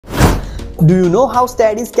Do you know how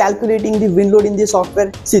STAAD is calculating the wind load in the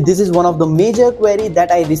software? See, this is one of the major query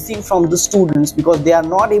that I receive from the students because they are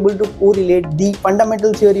not able to correlate the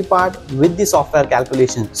fundamental theory part with the software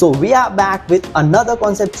calculation. So we are back with another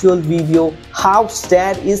conceptual video how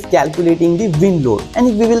STAAD is calculating the wind load,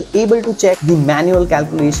 and we will able to check the manual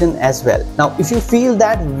calculation as well. Now, if you feel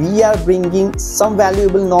that we are bringing some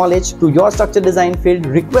valuable knowledge to your structure design field,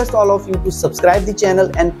 request all of you to subscribe the channel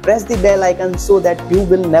and press the bell icon so that you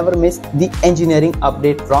will never miss the engineering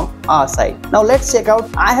update from our side. Now let's check out.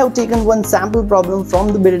 I have taken one sample problem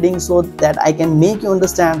from the building so that I can make you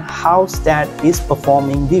understand how STAAD is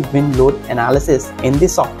performing the wind load analysis in the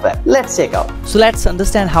software. Let's check out. So let's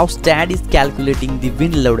understand how STAAD is calculating the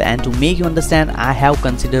wind load, and to make you understand, I have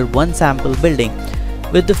considered one sample building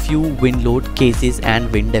with a few wind load cases and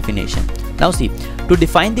wind definition. Now see, to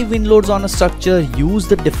define the wind loads on a structure, use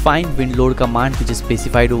the define wind load command which is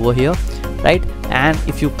specified over here, right? And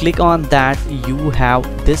if you click on that, you have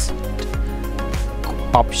this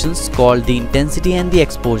options called the intensity and the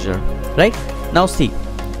exposure, right? Now see,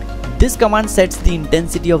 this command sets the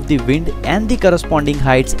intensity of the wind and the corresponding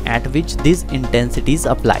heights at which these intensities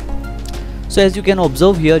apply. So as you can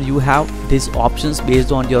observe here, you have these options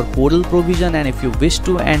based on your codal provision, and if you wish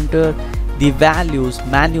to enter the values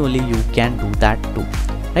manually, you can do that too,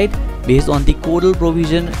 right? Based on the codal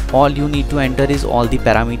provision, all you need to enter is all the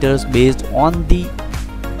parameters based on the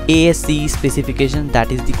ASCE specification,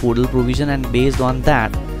 that is the codal provision, and based on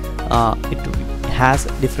that it has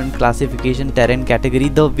different classification, terrain category,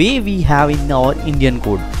 the way we have in our Indian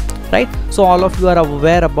code, right? So all of you are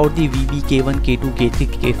aware about the VB, K1, K2, K3,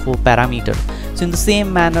 K4 parameter. So in the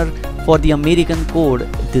same manner for the American code,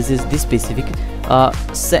 this is the specific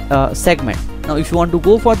segment. Now if you want to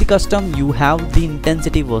go for the custom, you have the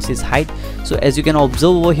intensity versus height. So as you can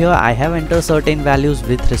observe over here, I have entered certain values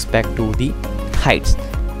with respect to the heights,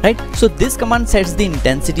 right? So this command sets the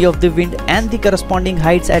intensity of the wind and the corresponding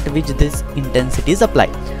heights at which this intensity is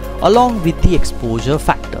applied, along with the exposure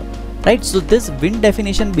factor, right? So this wind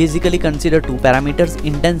definition basically consider two parameters,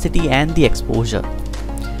 intensity and the exposure.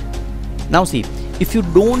 Now see, if you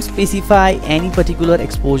don't specify any particular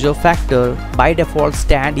exposure factor, by default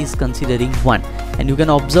STAAD is considering 1, and you can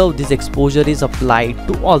observe this exposure is applied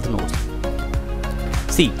to all the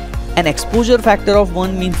nodes. See, an exposure factor of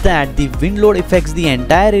 1 means that the wind load affects the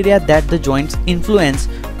entire area that the joints influence,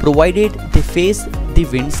 provided they face the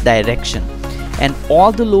wind's direction, and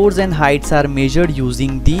all the loads and heights are measured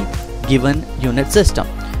using the given unit system.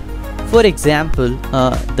 For example,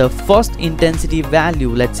 the first intensity value,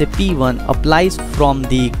 let's say P1, applies from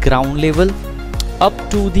the ground level up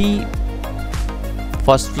to the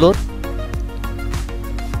first floor.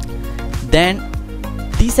 Then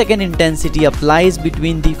the second intensity applies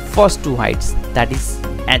between the first two heights, that is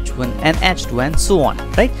H1 and H2, and so on,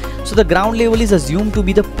 right? So the ground level is assumed to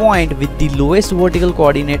be the point with the lowest vertical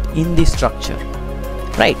coordinate in the structure,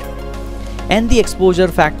 right? And the exposure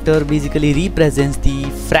factor basically represents the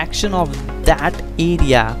fraction of that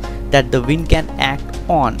area that the wind can act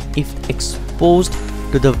on if exposed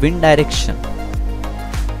to the wind direction.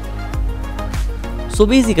 So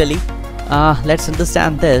basically, let's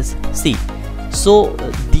understand this. See, so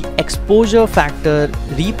the exposure factor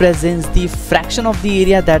represents the fraction of the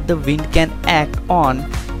area that the wind can act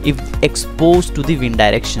on if exposed to the wind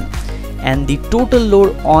direction, and the total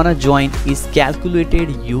load on a joint is calculated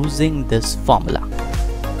using this formula.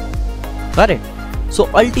 Got it? So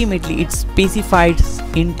ultimately it specifies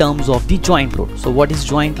in terms of the joint load. So what is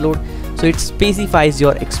joint load? So it specifies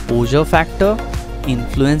your exposure factor,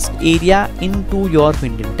 influenced area into your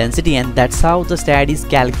wind intensity, and that's how the STAAD is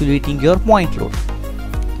calculating your point load,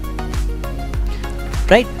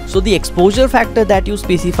 right? So the exposure factor that you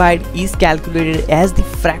specified is calculated as the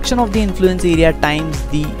fraction of the influence area times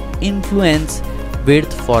the influence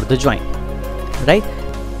width for the joint, right?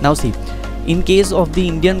 Now see, in case of the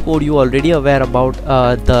Indian code, you already aware about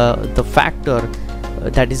the factor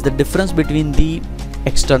that is the difference between the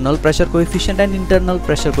external pressure coefficient and internal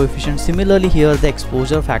pressure coefficient. Similarly here, the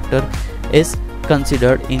exposure factor is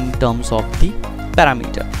considered in terms of the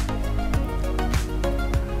parameter,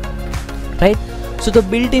 right? So the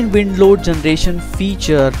built-in wind load generation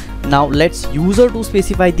feature, now let's user to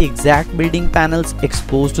specify the exact building panels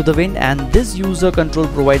exposed to the wind, and this user control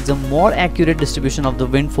provides a more accurate distribution of the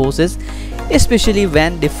wind forces, especially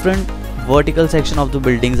when different vertical section of the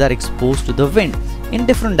buildings are exposed to the wind in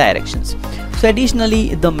different directions. So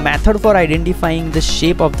additionally, the method for identifying the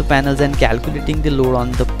shape of the panels and calculating the load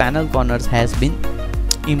on the panel corners has been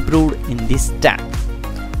improved in this STAAD.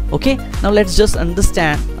 Okay, now let's just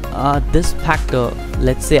understand this factor.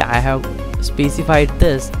 Let's say I have specified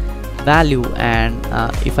this value, and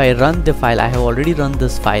if I run the file, I have already run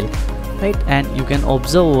this file, right? And you can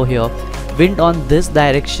observe over here, wind on this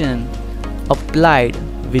direction applied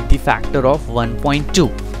with the factor of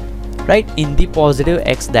 1.2, right, in the positive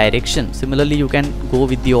x direction. Similarly, you can go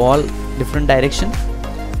with the all different direction,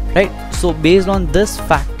 right? So based on this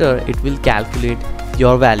factor, it will calculate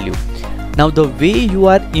your value. Now the way you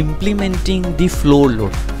are implementing the floor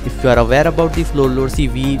load, if you are aware about the floor load, see,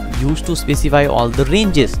 we used to specify all the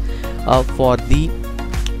ranges for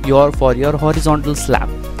your horizontal slab,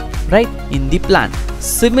 right, in the plan.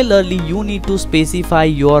 Similarly, you need to specify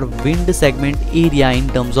your wind segment area in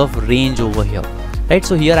terms of range over here, right?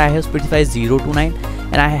 So here I have specified 0 to 9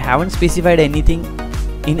 and I haven't specified anything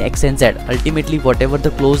in x and z. Ultimately, whatever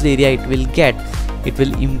the closed area it will get, it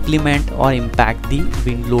will implement or impact the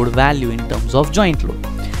wind load value in terms of joint load.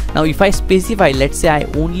 Now if I specify, let's say I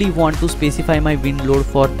only want to specify my wind load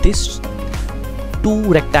for this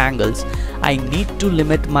 2 rectangles, I need to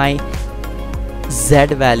limit my z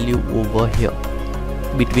value over here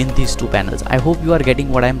between these 2 panels. I hope you are getting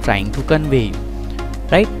what I am trying to convey you,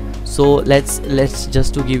 right? So let's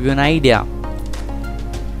just to give you an idea,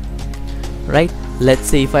 right? Let's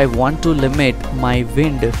say if I want to limit my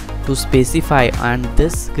wind to specify on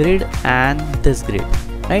this grid and this grid,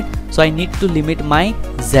 right? So I need to limit my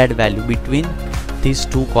z value between these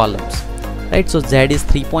 2 columns, right? So z is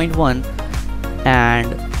 3.1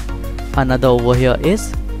 and another over here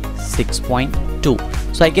is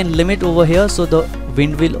 6.2. So I can limit over here, so the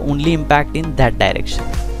wind will only impact in that direction.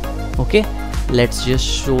 Okay, let's just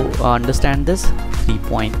show understand this.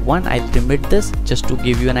 3.1, I'll limit this just to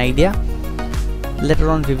give you an idea. Later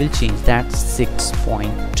on we will change that.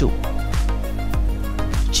 6.2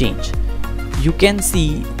 change. You can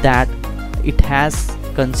see that it has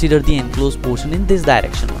considered the enclosed portion in this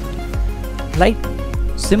direction only, right?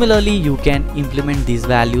 Similarly, you can implement these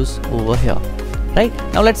values over here, right?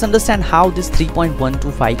 Now let's understand how this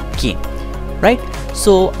 3.125 came, right?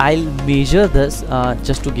 So I'll measure this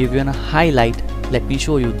just to give you a highlight. Let me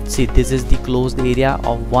show you. See, this is the closed area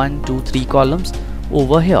of 1, 2, 3 columns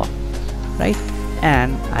over here, right?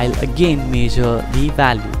 And I'll again measure the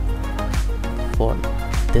value for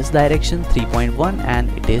this direction, 3.1, and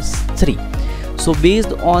it is 3. So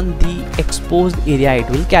based on the exposed area, it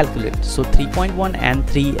will calculate. So 3.1 and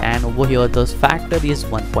 3, and over here the factor is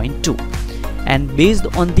 1.2, and based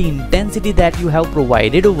on the intensity that you have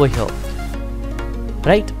provided over here,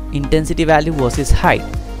 right, intensity value versus height.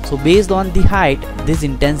 So based on the height, this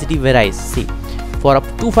intensity varies. See, for up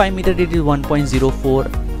to 5 meter it is 1.04,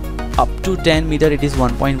 up to 10 meter it is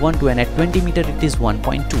 1.12, and at 20 meter it is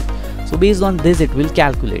 1.2. So based on this it will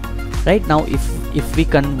calculate, right? Now if we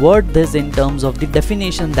convert this in terms of the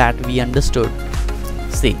definition that we understood,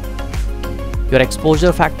 see, your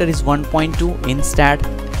exposure factor is 1.2 in STAAD,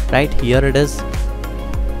 right? Here it is.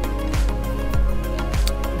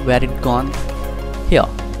 Where it gone? Here,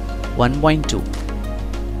 1.2,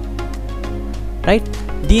 right?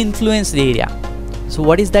 The influenced area. So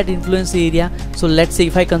what is that influenced area? So let's say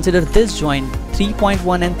if I consider this joint,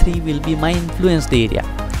 3.1 and 3 will be my influenced area.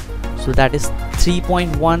 So that is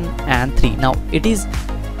 3.1 and 3. Now it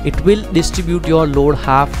will distribute your load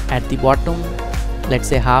half at the bottom, let's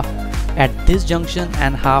say half at this junction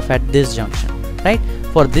and half at this junction, right?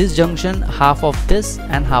 For this junction, half of this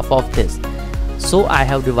and half of this. So I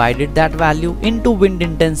have divided that value into wind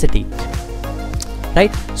intensity,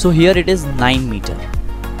 right? So here it is 9 meter,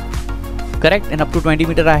 correct? And up to 20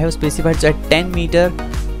 meter I have specified. So at 10 meter,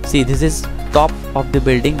 see, this is top of the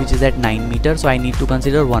building which is at 9 meter, so I need to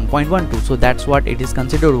consider 1.12. so that's what it is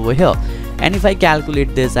considered over here. And if I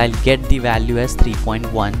calculate this, I'll get the value as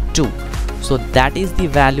 3.12. so that is the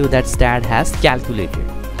value that STAAD has calculated,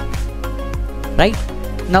 right?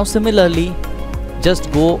 Now similarly,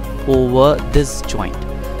 just go over this joint.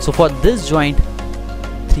 So for this joint,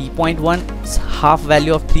 3.1, half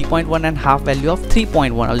value of 3.1 and half value of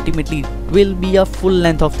 3.1, ultimately it will be a full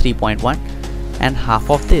length of 3.1 and half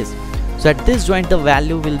of this. So at this joint the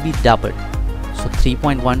value will be doubled. So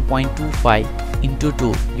 3.1.25 into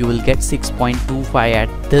 2, you will get 6.25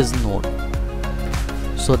 at this node.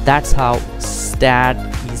 So that's how STAAD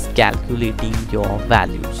is calculating your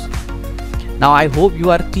values. Now I hope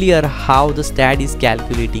you are clear how the STAAD is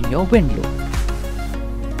calculating your wind load.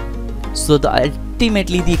 So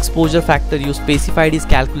ultimately the exposure factor you specified is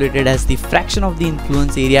calculated as the fraction of the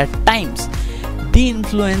influence area times the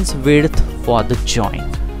influence width for the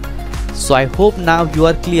joint. So I hope now you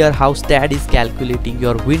are clear how STAAD is calculating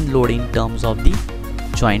your wind load in terms of the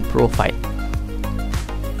joint profile.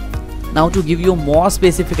 Now to give you a more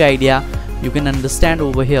specific idea, you can understand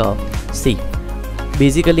over here. See,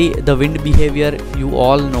 Basically the wind behavior, you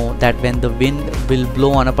all know that when the wind will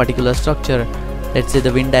blow on a particular structure, let's say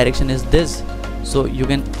the wind direction is this, so you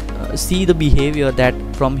can see the behavior that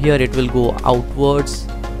from here it will go outwards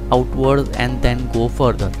and then go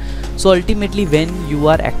further. So ultimately when you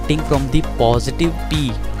are acting from the positive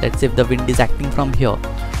P, let's say if the wind is acting from here,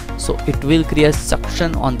 so it will create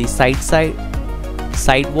suction on the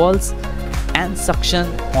side walls and suction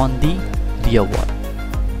on the rear wall.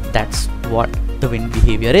 That's what the wind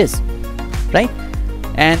behavior is, right?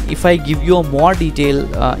 And if I give you a more detail,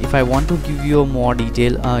 if I want to give you a more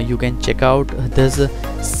detail, you can check out this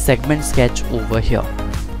segment sketch over here.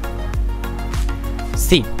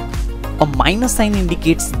 See, a minus sign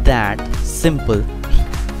indicates that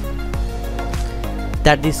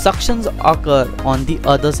that the suctions occur on the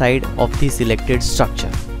other side of the selected structure.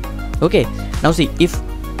 Okay, now see, if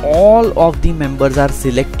all of the members are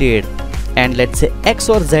selected and let's say X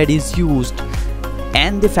or Z is used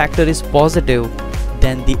and the factor is positive,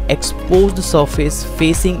 then the exposed surface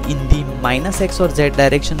facing in the minus X or Z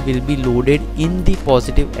direction will be loaded in the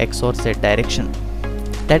positive X or Z direction.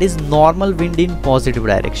 That is normal wind in positive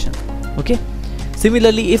direction. Okay,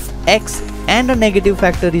 similarly if X and a negative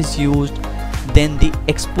factor is used, then the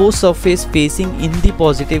exposed surface facing in the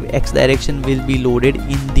positive X direction will be loaded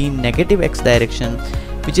in the negative X direction,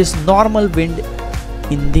 which is normal wind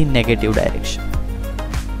in the negative direction.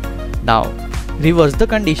 Now reverse the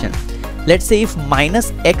condition. Let's say if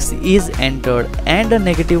minus X is entered and a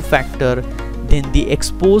negative factor, then the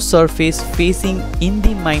exposed surface facing in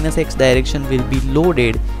the minus X direction will be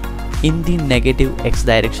loaded in the negative X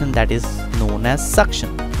direction, that is known as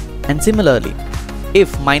suction. And similarly,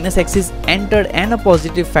 if minus X is entered and a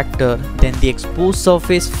positive factor, then the exposed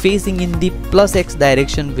surface facing in the plus X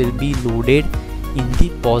direction will be loaded in the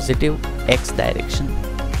positive X direction,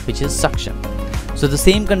 which is suction. So the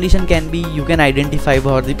same condition can be, you can identify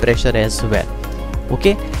for the pressure as well.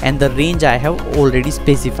 Okay, and the range I have already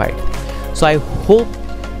specified. So I hope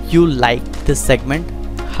you like this segment,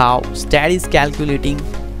 how STAAD is calculating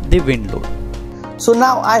the wind load. So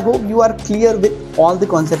now I hope you are clear with all the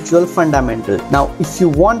conceptual fundamentals. Now if you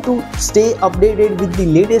want to stay updated with the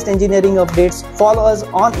latest engineering updates, follow us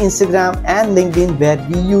on Instagram and LinkedIn, where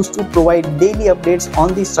we used to provide daily updates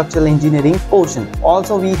on the structural engineering portion.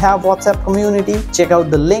 Also we have WhatsApp community. Check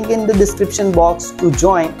out the link in the description box to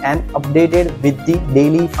join and updated with the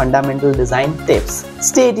daily fundamental design tips.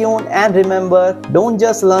 Stay tuned and remember, don't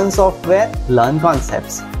just learn software, learn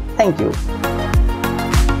concepts. Thank you.